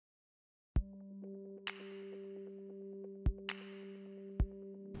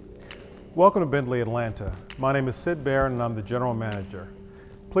Welcome to Bentley Atlanta. My name is Sid Barron and I'm the General Manager.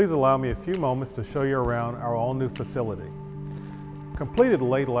 Please allow me a few moments to show you around our all-new facility. Completed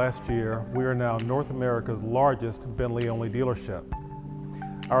late last year, we are now North America's largest Bentley-only dealership.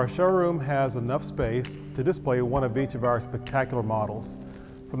 Our showroom has enough space to display one of each of our spectacular models,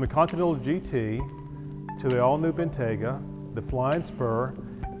 from the Continental GT to the all-new Bentayga, the Flying Spur,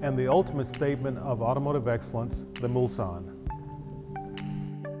 and the ultimate statement of automotive excellence, the Mulsanne.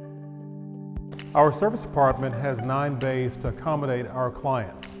 Our service department has 9 bays to accommodate our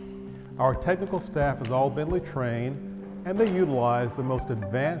clients. Our technical staff is all Bentley trained, and they utilize the most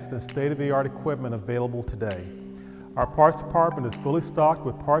advanced and state-of-the-art equipment available today. Our parts department is fully stocked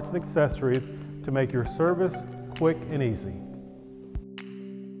with parts and accessories to make your service quick and easy.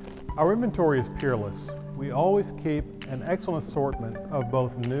 Our inventory is peerless. We always keep an excellent assortment of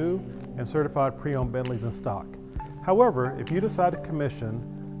both new and certified pre-owned Bentleys in stock. However, if you decide to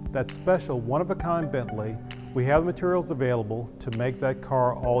commission that special one-of-a-kind Bentley, we have the materials available to make that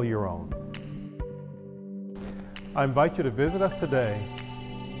car all your own. I invite you to visit us today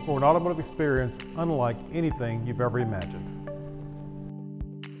for an automotive experience unlike anything you've ever imagined.